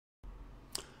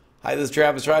Hi, this is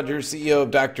Travis Rodgers, CEO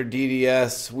of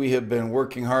DrDDS. We have been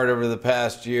working hard over the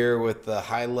past year with the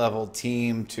high-level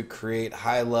team to create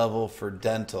high-level for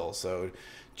dental. So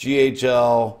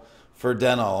GHL for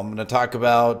dental. I'm going to talk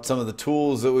about some of the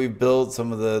tools that we've built,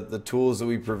 some of the tools that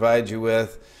we provide you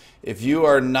with. If you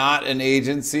are not an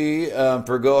agency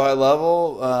for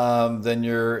GoHighLevel, then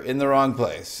you're in the wrong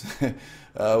place.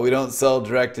 We don't sell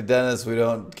direct to dentists. We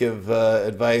don't give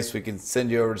advice. We can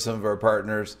send you over to some of our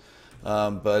partners.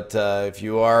 But if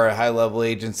you are a high-level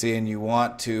agency and you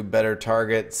want to better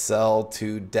target, sell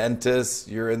to dentists,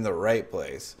 you're in the right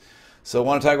place. So I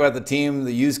want to talk about the team,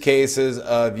 the use cases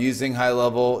of using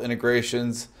high-level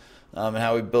integrations, and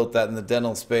how we built that in the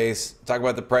dental space. Talk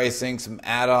about the pricing, some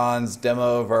add-ons,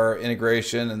 demo of our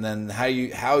integration, and then how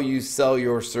you sell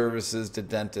your services to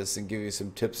dentists, and give you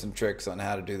some tips and tricks on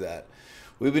how to do that.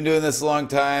 We've been doing this a long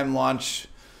time.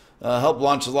 Helped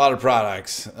launch a lot of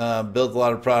products, built a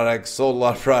lot of products, sold a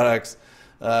lot of products,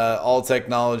 all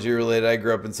technology related. I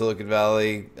grew up in Silicon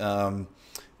Valley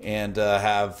and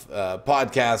have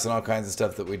podcasts and all kinds of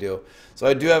stuff that we do. So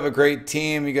I do have a great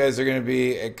team. You guys are going to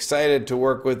be excited to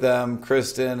work with them.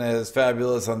 Kristen is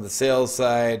fabulous on the sales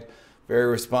side, very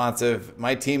responsive.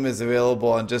 My team is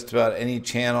available on just about any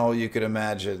channel you could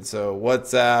imagine. So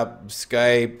WhatsApp,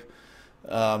 Skype,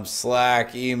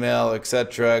 Slack, email,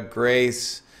 etc.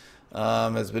 Grace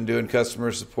has been doing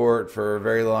customer support for a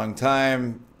very long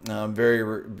time, very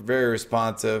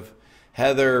responsive.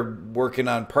 Heather working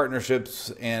on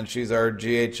partnerships, and she's our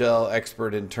GHL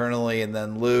expert internally. And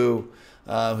then Lou,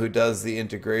 who does the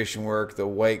integration work, the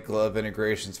white glove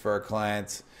integrations for our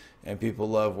clients, and people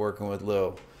love working with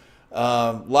Lou.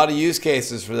 A lot of use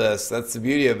cases for this. That's the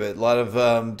beauty of it. A lot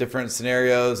of different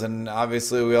scenarios, and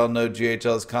obviously we all know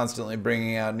GHL is constantly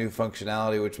bringing out new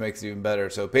functionality, which makes it even better.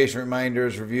 So patient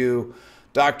reminders, review.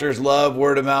 Doctors love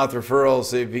word-of-mouth referrals,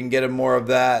 so if you can get them more of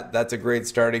that, that's a great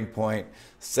starting point.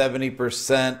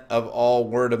 70% of all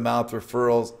word-of-mouth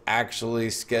referrals actually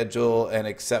schedule and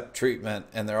accept treatment,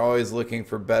 and they're always looking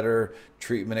for better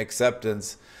treatment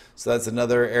acceptance. So that's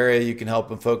another area you can help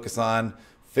them focus on.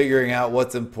 Figuring out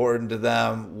what's important to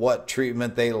them, what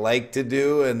treatment they like to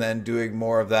do, and then doing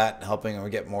more of that and helping them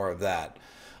get more of that.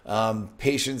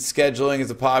 Patient scheduling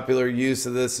is a popular use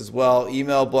of this as well.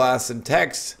 Email blasts and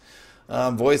text,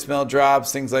 voicemail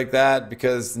drops, things like that,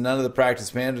 because none of the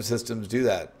practice management systems do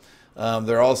that.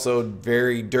 They're also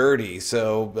very dirty,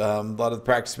 so a lot of the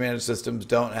practice management systems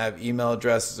don't have email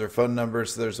addresses or phone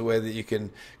numbers, so there's a way that you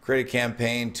can create a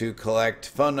campaign to collect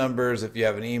phone numbers if you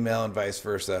have an email and vice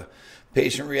versa.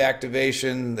 Patient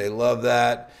reactivation, they love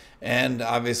that. And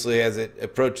obviously, as it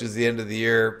approaches the end of the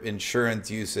year, insurance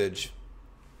usage.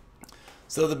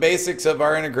 So the basics of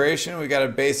our integration, we got a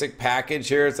basic package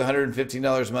here. It's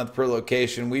 $115 a month per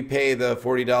location. We pay the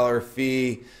 $40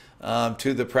 fee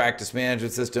to the practice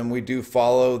management system. We do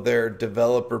follow their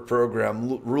developer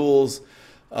program rules.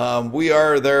 We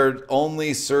are their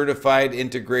only certified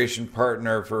integration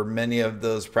partner for many of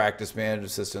those practice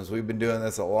management systems. We've been doing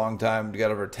this a long time. We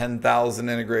got over 10,000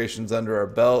 integrations under our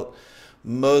belt.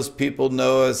 Most people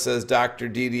know us as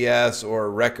DrDDS or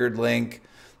RecordLink.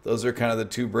 Those are kind of the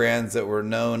two brands that we're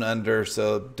known under,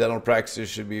 so dental practices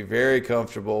should be very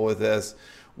comfortable with this.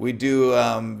 We do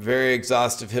very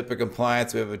exhaustive HIPAA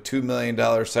compliance. We have a $2 million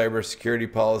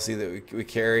cybersecurity policy that we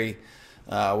carry.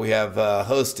 We have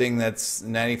hosting that's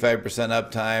 95%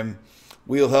 uptime.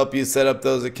 We'll help you set up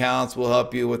those accounts. We'll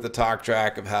help you with the talk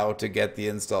track of how to get the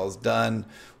installs done.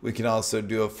 We can also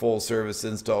do a full service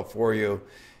install for you.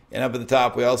 And up at the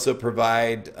top, we also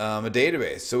provide a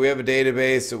database. So we have a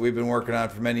database that we've been working on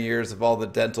for many years of all the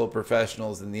dental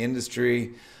professionals in the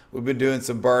industry. We've been doing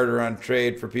some barter on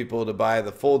trade for people to buy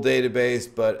the full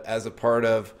database, but as a part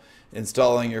of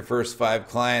installing your first 5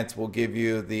 clients, will give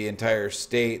you the entire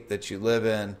state that you live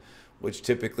in, which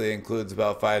typically includes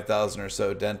about 5,000 or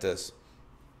so dentists.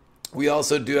 We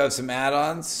also do have some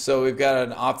add-ons. So we've got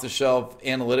an off-the-shelf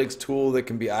analytics tool that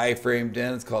can be iframed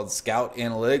in. It's called Scout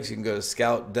Analytics. You can go to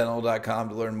scoutdental.com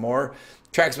to learn more.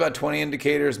 Tracks about 20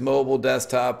 indicators, mobile,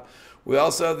 desktop. We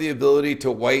also have the ability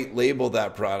to white label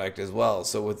that product as well.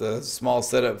 So with a small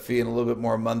setup fee and a little bit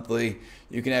more monthly,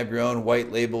 you can have your own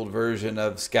white labeled version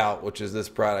of Scout, which is this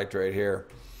product right here.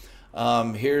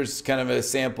 Here's kind of a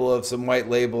sample of some white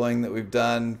labeling that we've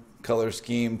done, color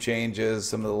scheme changes,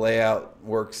 some of the layout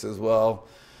works as well.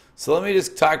 So let me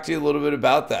just talk to you a little bit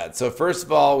about that. So first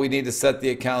of all, we need to set the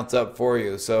accounts up for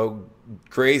you. So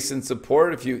Grace and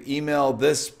support, if you email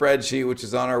this spreadsheet, which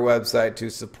is on our website, to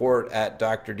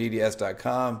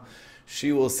support@drdds.com,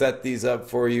 she will set these up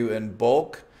for you in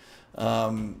bulk.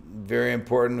 Very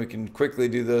important. We can quickly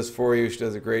do those for you. She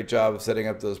does a great job of setting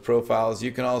up those profiles.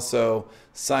 You can also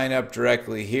sign up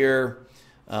directly here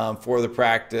for the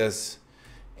practice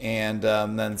and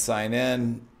then sign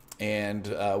in. And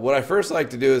what I first like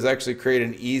to do is actually create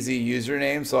an easy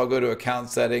username. So I'll go to account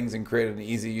settings and create an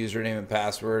easy username and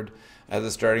password as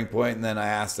a starting point, and then I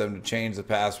ask them to change the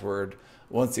password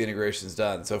once the integration is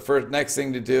done. So first, next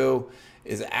thing to do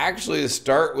is actually to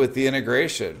start with the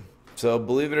integration. So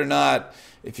believe it or not,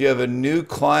 if you have a new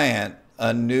client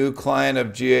of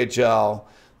GHL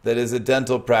that is a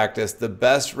dental practice, the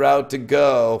best route to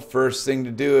go, first thing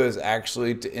to do is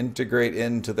actually to integrate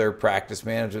into their practice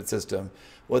management system.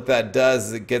 What that does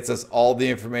is it gets us all the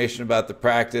information about the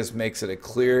practice, makes it a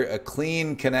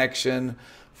clean connection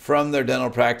from their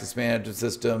dental practice management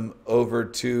system over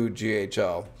to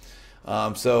GHL.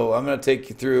 So I'm going to take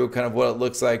you through kind of what it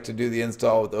looks like to do the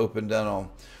install with Open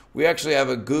Dental. We actually have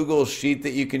a Google Sheet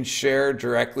that you can share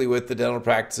directly with the dental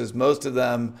practices. Most of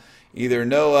them either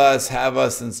know us, have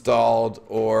us installed,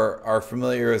 or are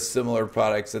familiar with similar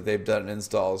products that they've done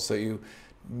installs. So you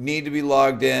need to be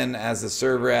logged in as a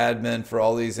server admin for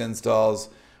all these installs.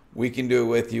 We can do it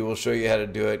with you. We'll show you how to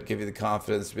do it, give you the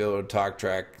confidence to be able to talk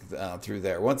track through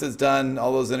there. Once it's done,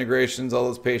 all those integrations, all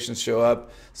those patients show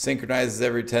up, synchronizes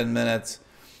every 10 minutes.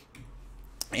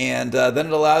 And then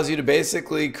it allows you to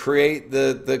basically create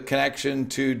the connection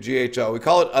to GHL. We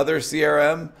call it Other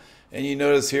CRM. And you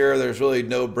notice here there's really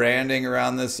no branding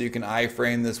around this. So you can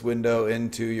iframe this window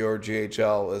into your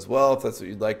GHL as well if that's what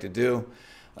you'd like to do.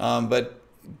 But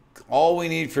all we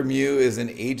need from you is an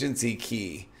agency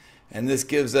key. And this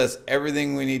gives us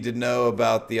everything we need to know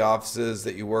about the offices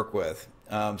that you work with.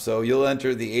 So you'll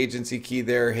enter the agency key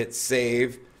there, hit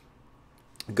save,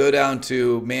 go down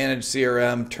to manage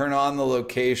CRM, turn on the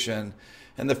location.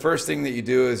 And the first thing that you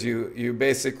do is you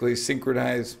basically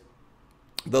synchronize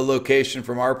the location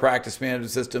from our practice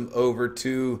management system over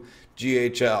to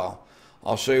GHL.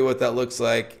 I'll show you what that looks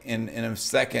like in a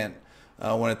second.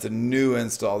 When it's a new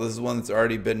install. This is one that's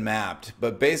already been mapped.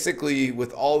 But basically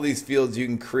with all these fields you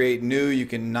can create new, you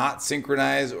can not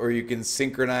synchronize, or you can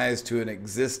synchronize to an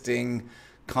existing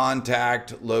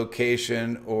contact,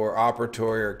 location, or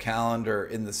operatory or calendar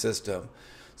in the system.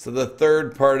 So the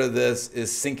third part of this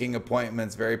is syncing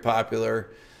appointments, very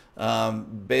popular.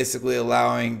 Basically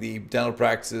allowing the dental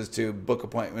practices to book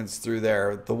appointments through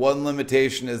there. The one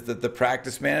limitation is that the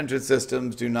practice management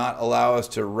systems do not allow us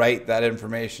to write that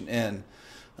information in.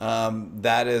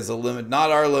 That is a limit, not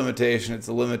our limitation, it's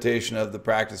a limitation of the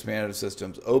practice management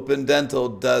systems. Open Dental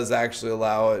does actually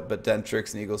allow it, but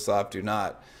Dentrix and Eaglesoft do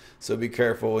not. So be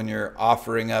careful when you're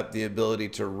offering up the ability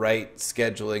to write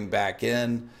scheduling back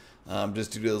in,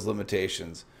 just due to those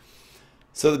limitations.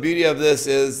 So the beauty of this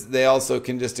is they also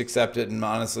can just accept it, and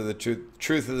honestly the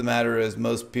truth of the matter is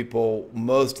most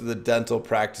of the dental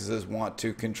practices want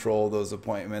to control those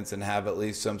appointments and have at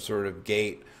least some sort of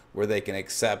gate where they can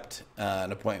accept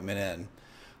an appointment in.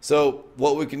 So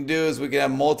what we can do is we can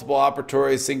have multiple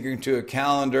operatories syncing to a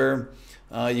calendar.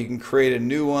 You can create a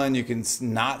new one. You can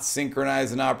not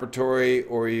synchronize an operatory,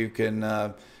 or you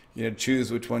can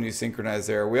choose which one you synchronize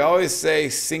there. We always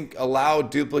say allow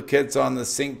duplicates on the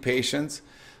sync patients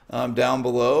down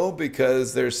below,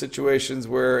 because there's situations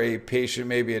where a patient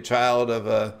may be a child of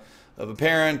a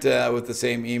parent with the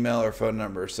same email or phone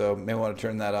number, so may want to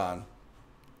turn that on.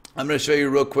 I'm going to show you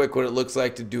real quick what it looks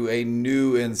like to do a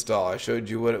new install. I showed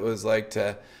you what it was like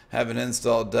to have an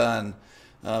install done.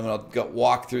 And I'll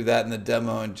walk through that in the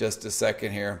demo in just a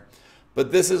second here.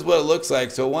 But this is what it looks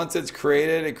like. So once it's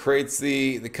created, it creates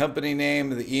the company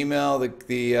name, the email,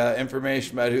 the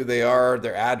information about who they are,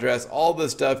 their address. All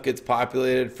this stuff gets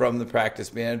populated from the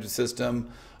practice management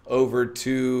system over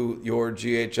to your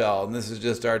GHL. And this is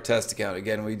just our test account.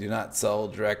 Again, we do not sell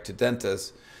direct to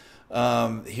dentists.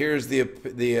 Here's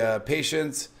the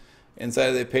patients. Inside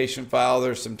of the patient file,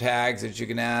 there's some tags that you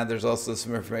can add. There's also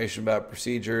some information about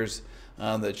procedures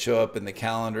that show up in the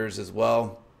calendars as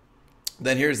well.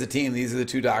 Then here's the team. These are the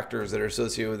 2 doctors that are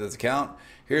associated with this account.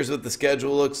 Here's what the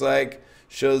schedule looks like.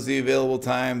 Shows the available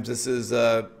times. This is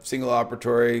a single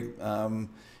operatory.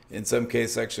 In some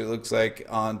cases, actually, it looks like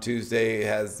on Tuesday it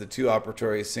has the 2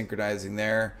 operatories synchronizing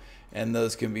there. And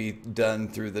those can be done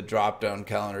through the drop-down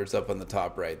calendars up on the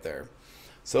top right there.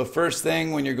 So first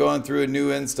thing, when you're going through a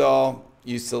new install,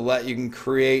 you can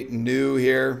create new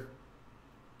here.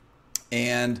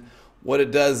 And what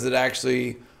it does is it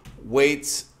actually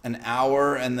waits an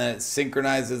hour, and then it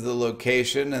synchronizes the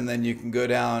location, and then you can go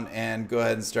down and go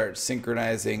ahead and start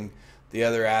synchronizing the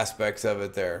other aspects of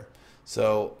it there.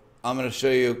 So I'm going to show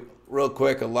you real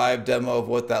quick a live demo of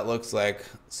what that looks like.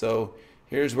 So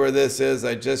Here's where this is.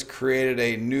 I just created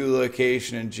a new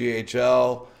location in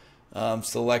GHL,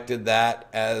 selected that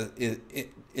as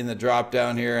in the drop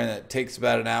down here, and it takes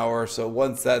about an hour. So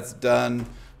once that's done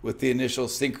with the initial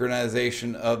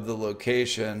synchronization of the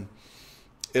location,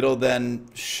 it'll then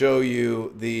show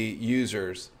you the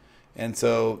users. And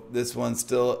so this one's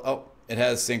still, oh, it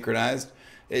has synchronized.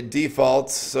 It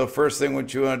defaults. So first thing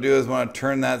what you want to do is want to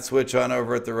turn that switch on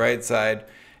over at the right side.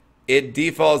 It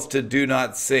defaults to do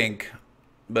not sync.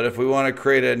 But if we want to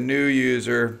create a new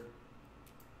user,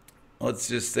 let's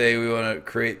just say we want to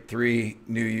create 3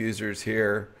 new users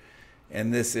here.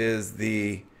 And this is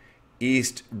the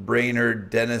East Brainerd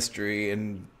Dentistry,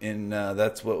 and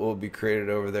that's what will be created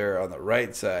over there on the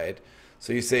right side.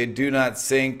 So you say do not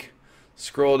sync,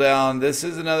 scroll down. This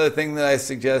is another thing that I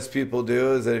suggest people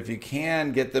do, is that if you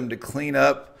can, get them to clean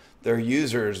up their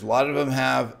users. A lot of them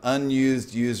have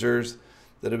unused users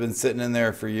that have been sitting in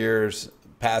there for years,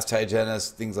 past hygienists,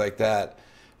 things like that.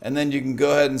 And then you can go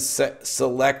ahead and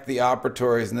select the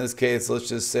operatories. In this case, let's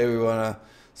just say we want to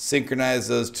synchronize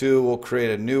those 2. We'll create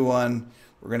a new one.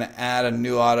 We're going to add a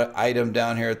new item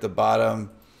down here at the bottom.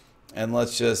 And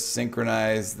let's just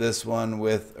synchronize this one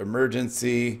with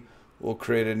emergency. We'll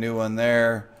create a new one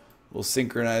there. We'll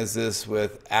synchronize this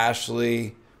with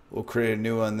Ashley. We'll create a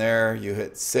new one there. You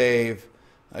hit save.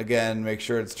 Again, make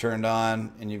sure it's turned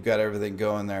on and you've got everything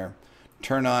going there.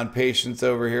 Turn on patients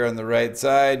over here on the right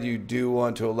side. You do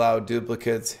want to allow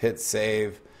duplicates, hit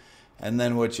save. And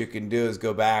then what you can do is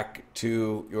go back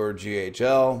to your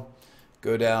GHL,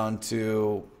 go down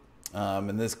to,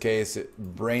 in this case,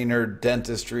 Brainerd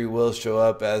Dentistry will show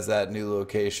up as that new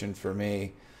location for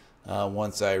me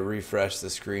once I refresh the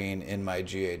screen in my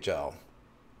GHL.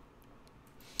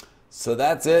 So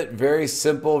that's it. Very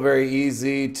simple, very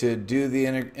easy to do the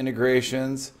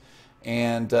integrations.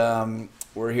 And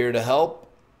we're here to help.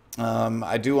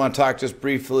 I do want to talk just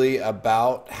briefly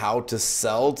about how to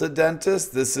sell to dentists.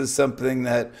 This is something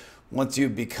that once you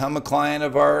become a client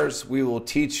of ours, we will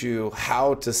teach you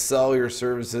how to sell your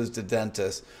services to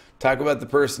dentists. Talk about the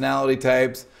personality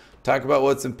types, talk about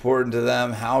what's important to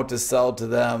them, how to sell to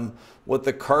them, what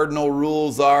the cardinal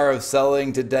rules are of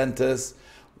selling to dentists,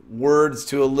 words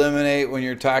to eliminate when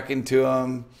you're talking to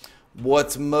them,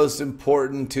 what's most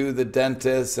important to the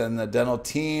dentists and the dental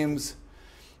teams,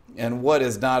 and what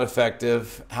is not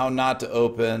effective, how not to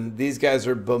open. These guys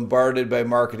are bombarded by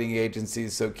marketing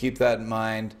agencies, so keep that in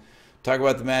mind. Talk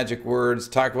about the magic words.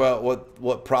 Talk about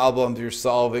what problems you're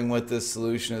solving with this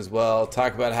solution as well.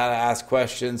 Talk about how to ask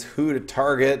questions, who to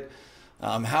target,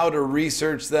 how to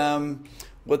research them,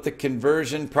 what the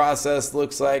conversion process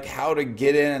looks like, how to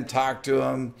get in and talk to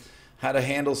them, how to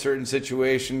handle certain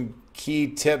situations, key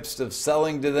tips of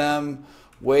selling to them,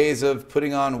 ways of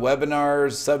putting on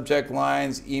webinars, subject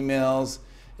lines, emails,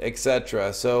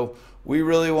 etc. So we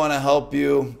really want to help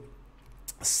you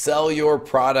sell your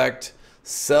product,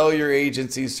 sell your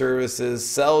agency services,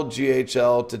 sell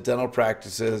GHL to dental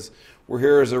practices. We're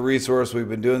here as a resource. We've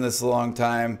been doing this a long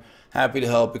time. Happy to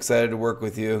help, excited to work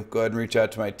with you. Go ahead and reach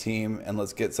out to my team and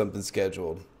let's get something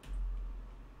scheduled.